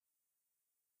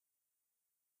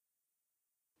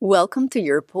Welcome to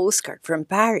your postcard from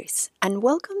Paris, and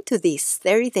welcome to this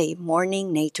 30-day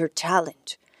morning nature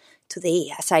challenge.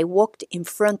 Today, as I walked in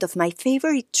front of my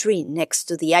favorite tree next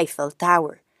to the Eiffel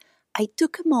Tower, I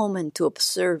took a moment to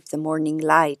observe the morning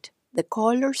light, the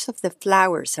colors of the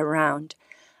flowers around,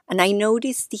 and I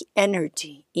noticed the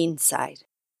energy inside.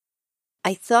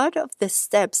 I thought of the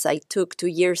steps I took 2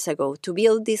 years ago to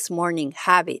build this morning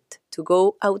habit, to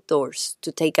go outdoors,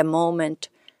 to take a moment,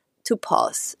 to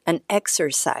pause and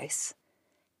exercise.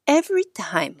 Every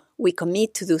time we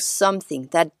commit to do something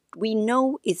that we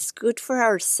know is good for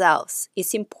ourselves,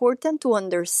 it's important to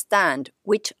understand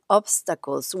which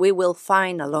obstacles we will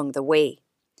find along the way.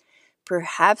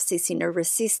 Perhaps it's inner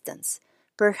resistance.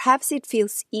 Perhaps it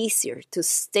feels easier to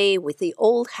stay with the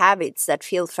old habits that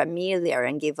feel familiar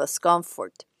and give us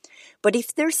comfort. But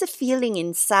if there's a feeling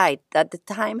inside that the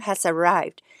time has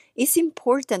arrived, it's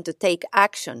important to take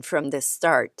action from the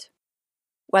start.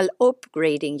 While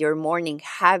upgrading your morning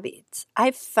habits,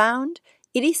 I've found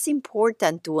it is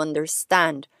important to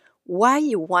understand why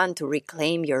you want to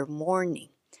reclaim your morning.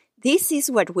 This is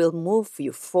what will move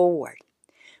you forward,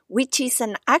 which is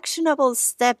an actionable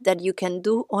step that you can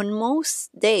do on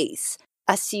most days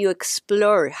as you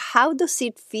explore how does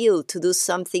it feel to do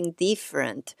something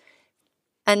different.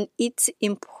 And it's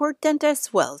important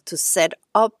as well to set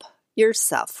up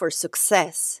yourself for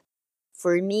success.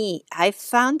 For me, I've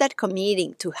found that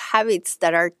committing to habits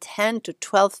that are 10 to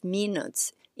 12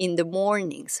 minutes in the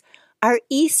mornings are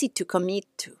easy to commit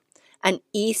to and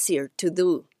easier to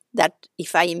do than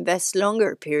if I invest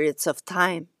longer periods of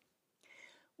time.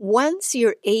 Once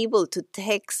you're able to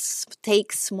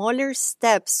take smaller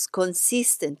steps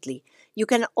consistently, you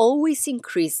can always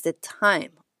increase the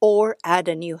time or add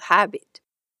a new habit.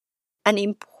 An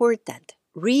important,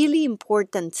 really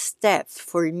important step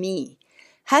for me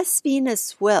has been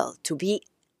as well to be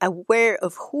aware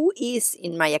of who is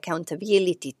in my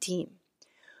accountability team,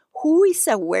 who is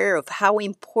aware of how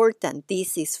important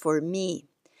this is for me,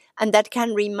 and that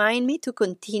can remind me to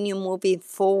continue moving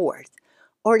forward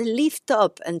or lift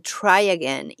up and try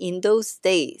again in those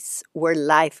days where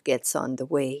life gets on the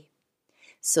way.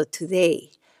 So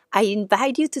today, I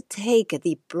invite you to take a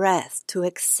deep breath, to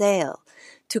exhale,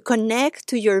 to connect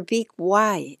to your big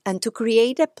why, and to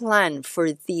create a plan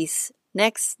for these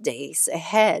next days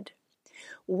ahead.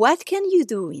 What can you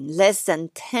do in less than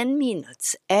 10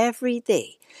 minutes every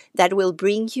day that will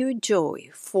bring you joy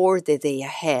for the day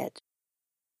ahead?